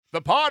The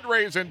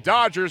Padres and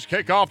Dodgers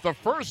kick off the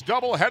first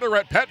doubleheader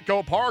at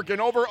Petco Park in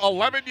over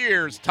 11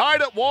 years,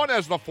 tied at 1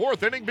 as the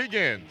fourth inning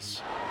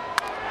begins.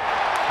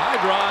 High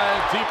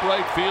drive, deep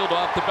right field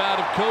off the bat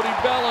of Cody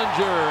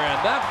Bellinger, and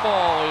that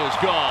ball is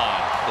gone.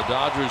 The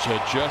Dodgers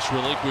had just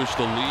relinquished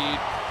the lead.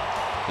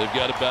 They've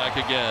got it back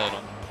again.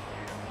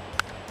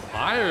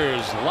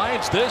 Myers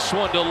lines this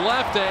one to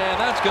left, and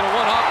that's going to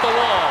one off the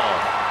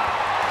wall.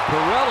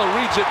 Pirela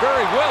reads it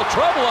very well.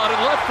 Trouble out in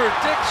left for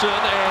Dixon,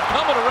 and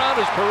coming around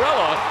is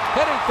Pirela.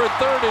 Heading for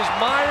third is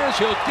Myers.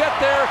 He'll get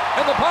there,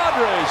 and the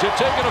Padres have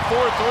taken a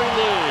 4-3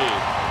 lead.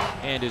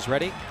 And is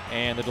ready,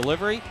 and the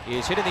delivery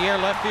is hit in the air,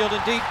 left field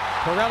and deep.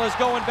 Pirela's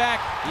going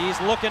back. He's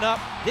looking up.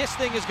 This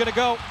thing is going to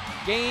go.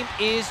 Game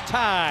is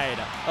tied.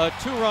 A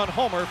 2-run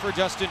homer for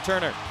Justin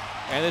Turner.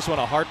 And this one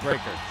a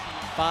heartbreaker.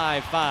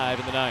 5-5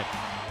 in the ninth.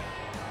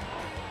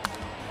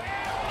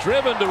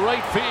 Driven to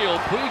right field.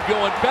 Puig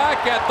going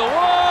back at the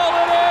wall.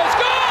 It is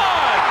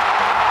gone!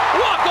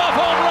 Walk-off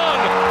home run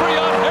for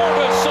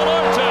Yangervis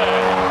Solarte.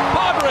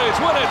 Padres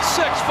win it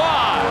 6-5.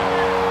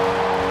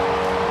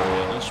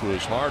 And this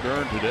was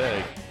hard-earned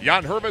today.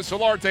 Yangervis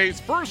Solarte's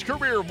first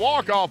career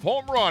walk-off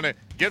home run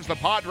gives the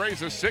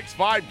Padres a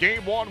 6-5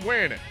 Game 1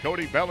 win.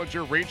 Cody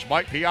Bellinger reached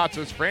Mike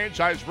Piazza's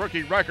franchise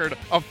rookie record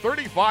of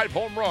 35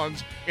 home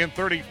runs in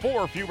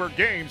 34 fewer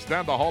games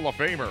than the Hall of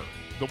Famer.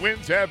 The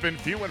wins have been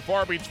few and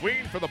far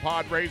between for the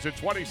Padres in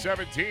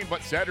 2017,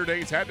 but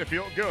Saturdays had to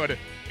feel good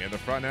in the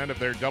front end of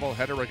their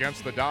doubleheader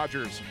against the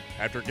Dodgers.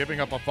 After giving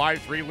up a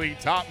 5-3 lead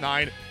top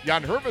nine,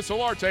 Yangervis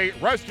Solarte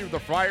rescued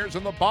the Friars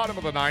in the bottom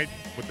of the ninth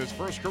with his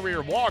first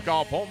career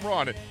walk-off home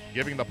run,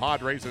 giving the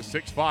Padres a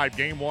 6-5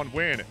 Game 1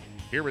 win.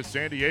 Here is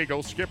San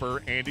Diego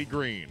skipper Andy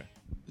Green.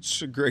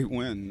 It's a great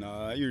win.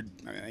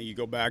 You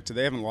go back to,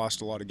 they haven't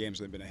lost a lot of games.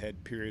 They've been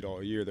ahead period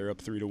all year. They're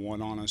up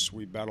 3-1 on us.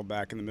 We battle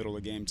back in the middle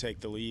of the game, take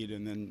the lead,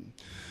 and then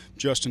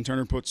Justin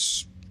Turner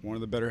puts one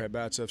of the better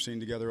at-bats I've seen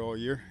together all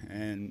year.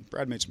 And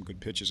Brad made some good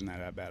pitches in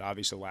that at-bat.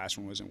 Obviously, the last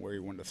one wasn't where he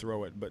wanted to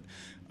throw it, but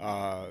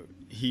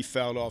he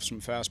fouled off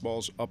some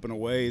fastballs up and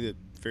away that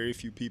very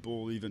few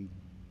people even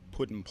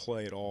put in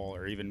play at all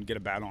or even get a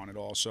bat on at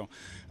all. So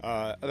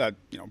I thought,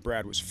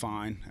 Brad was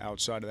fine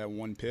outside of that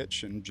one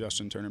pitch, and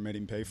Justin Turner made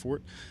him pay for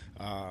it.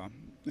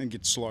 And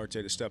get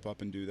Solarte to step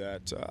up and do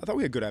that. I thought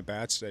we had good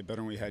at-bats today, better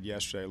than we had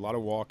yesterday. A lot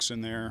of walks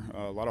in there,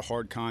 a lot of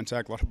hard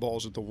contact, a lot of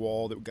balls at the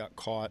wall that got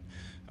caught.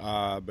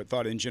 But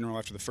thought in general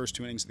after the first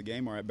 2 innings of the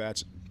game, our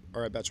at-bats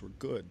were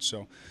good.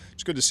 So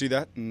it's good to see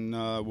that, and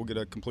we'll get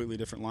a completely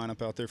different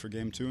lineup out there for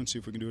Game 2 and see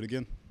if we can do it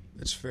again.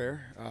 It's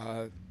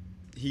fair.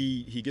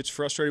 He gets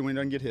frustrated when he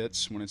doesn't get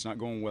hits. When it's not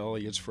going well,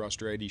 he gets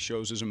frustrated. He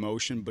shows his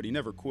emotion, but he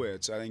never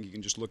quits. I think you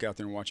can just look out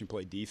there and watch him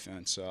play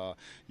defense.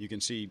 You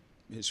can see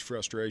his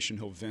frustration.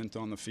 He'll vent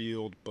on the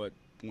field, but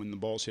when the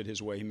ball's hit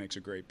his way, he makes a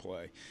great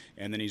play.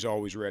 And then he's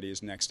always ready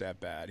his next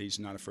at-bat. He's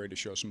not afraid to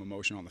show some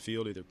emotion on the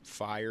field, either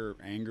fire,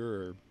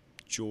 anger, or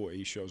joy.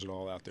 He shows it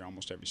all out there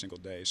almost every single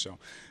day. So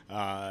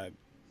I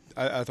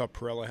thought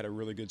Pirela had a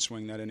really good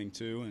swing that inning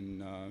too,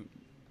 and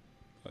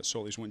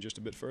Solis went just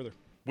a bit further.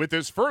 With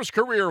his first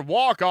career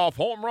walk-off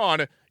home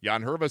run,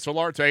 Yangervis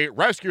Solarte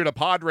rescued a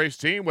Padres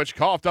team which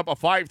coughed up a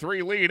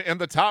 5-3 lead in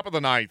the top of the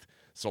ninth.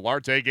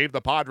 Solarte gave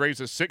the Padres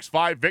a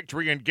 6-5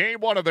 victory in Game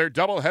 1 of their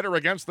doubleheader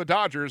against the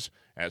Dodgers,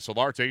 as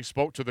Solarte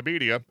spoke to the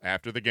media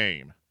after the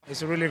game.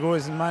 It's really good.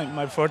 It's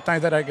my first time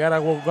that I got a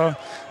walk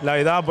up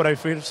like that, but I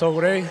feel so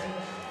great.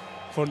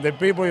 For the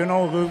people,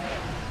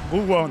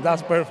 good one,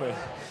 that's perfect.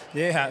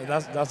 Yeah,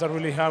 that's a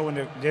really hard when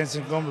the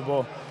Jensen comes,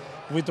 but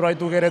we try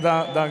to get it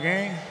that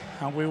game,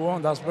 and we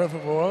won. That's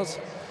perfect for us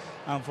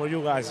and for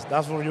you guys.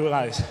 That's for you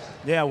guys.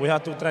 Yeah, we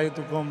have to try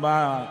to come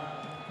back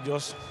and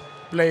just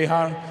play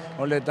hard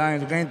all the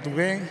time, game to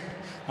game,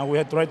 and we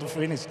have to try to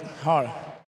finish hard.